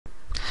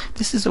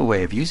This is a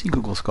way of using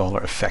Google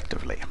Scholar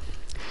effectively.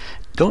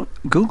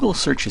 Google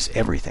searches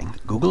everything.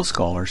 Google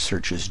Scholar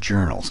searches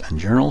journals, and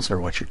journals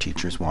are what your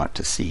teachers want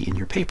to see in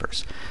your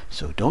papers.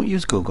 So don't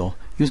use Google,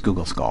 use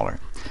Google Scholar.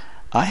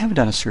 I have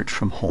done a search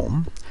from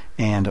home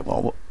and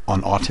on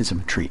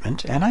autism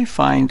treatment, and I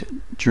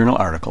find journal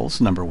articles.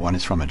 Number 1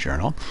 is from a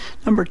journal.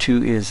 Number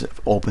 2 is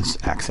open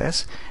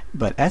access.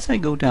 But as I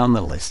go down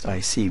the list, I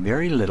see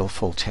very little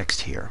full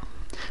text here.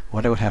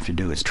 What I would have to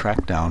do is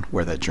track down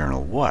where that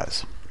journal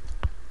was.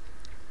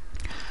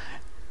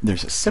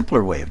 There's a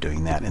simpler way of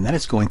doing that, and that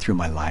is going through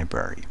my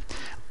library.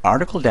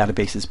 Article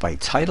databases by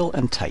title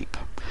and type.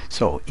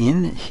 So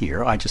in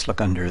here, I just look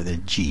under the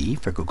G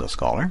for Google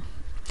Scholar,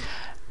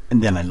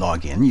 and then I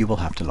log in. You will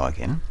have to log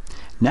in.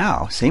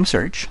 Now, same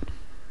search.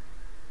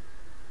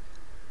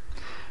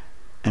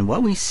 And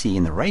what we see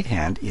in the right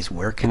hand is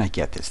where can I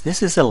get this?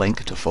 This is a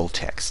link to full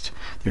text.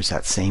 There's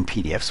that same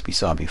PDFs we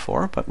saw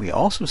before, but we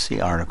also see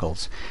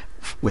articles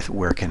with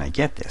where can I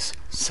get this.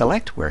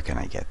 Select where can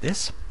I get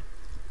this,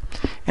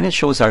 and it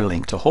shows our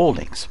link to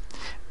holdings.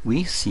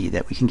 We see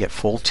that we can get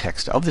full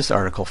text of this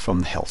article from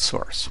the health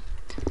source.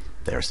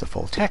 There's the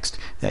full text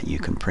that you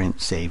can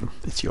print, save.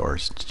 It's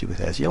yours to do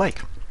with as you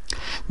like.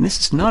 And this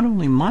is not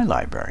only my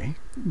library,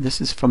 this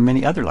is from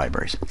many other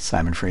libraries.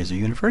 Simon Fraser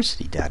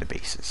University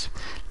databases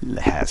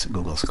has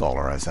Google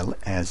Scholar as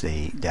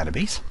a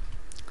database,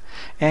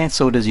 and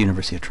so does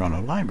University of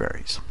Toronto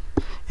Libraries.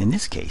 In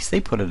this case, they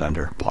put it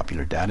under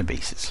popular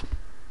databases.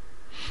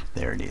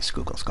 There it is,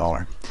 Google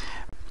Scholar.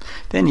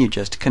 Then you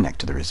just connect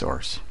to the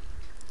resource.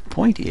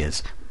 Point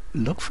is,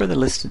 look for the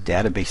list of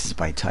databases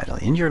by title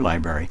in your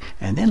library,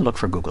 and then look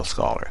for Google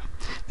Scholar.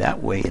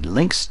 That way it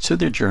links to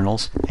their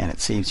journals, and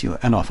it saves you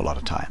an awful lot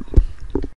of time.